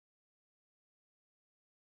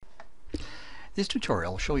This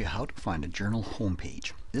tutorial will show you how to find a journal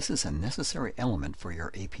homepage. This is a necessary element for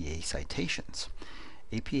your APA citations.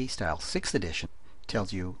 APA Style 6th edition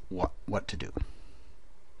tells you what to do.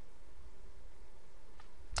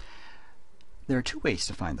 There are two ways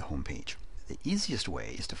to find the homepage. The easiest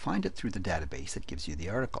way is to find it through the database that gives you the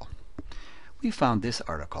article. We found this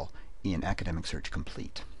article in Academic Search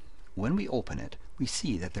Complete. When we open it, we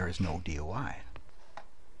see that there is no DOI.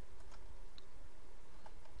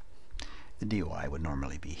 The DOI would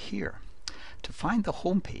normally be here. To find the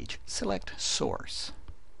home page, select Source.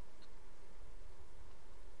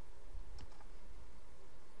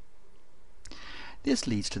 This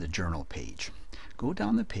leads to the journal page. Go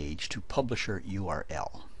down the page to Publisher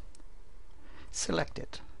URL. Select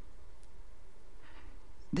it.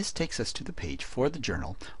 This takes us to the page for the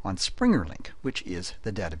journal on SpringerLink, which is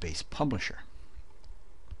the database publisher.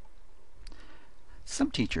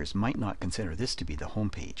 Some teachers might not consider this to be the home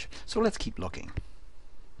page, so let's keep looking.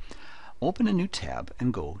 Open a new tab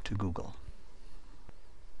and go to Google.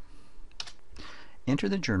 Enter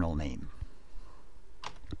the journal name.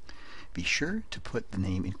 Be sure to put the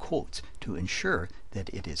name in quotes to ensure that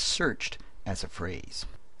it is searched as a phrase.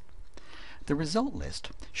 The result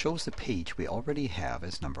list shows the page we already have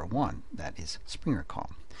as number 1, that is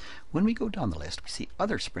Springer.com. When we go down the list, we see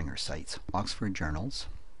other Springer sites, Oxford Journals.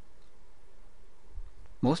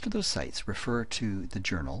 Most of those sites refer to the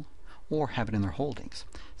journal or have it in their holdings.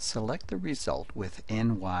 Select the result with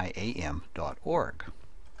nyam.org.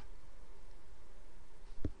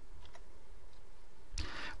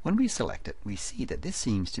 When we select it, we see that this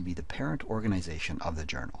seems to be the parent organization of the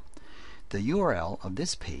journal. The URL of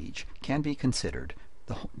this page can be considered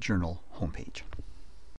the journal homepage.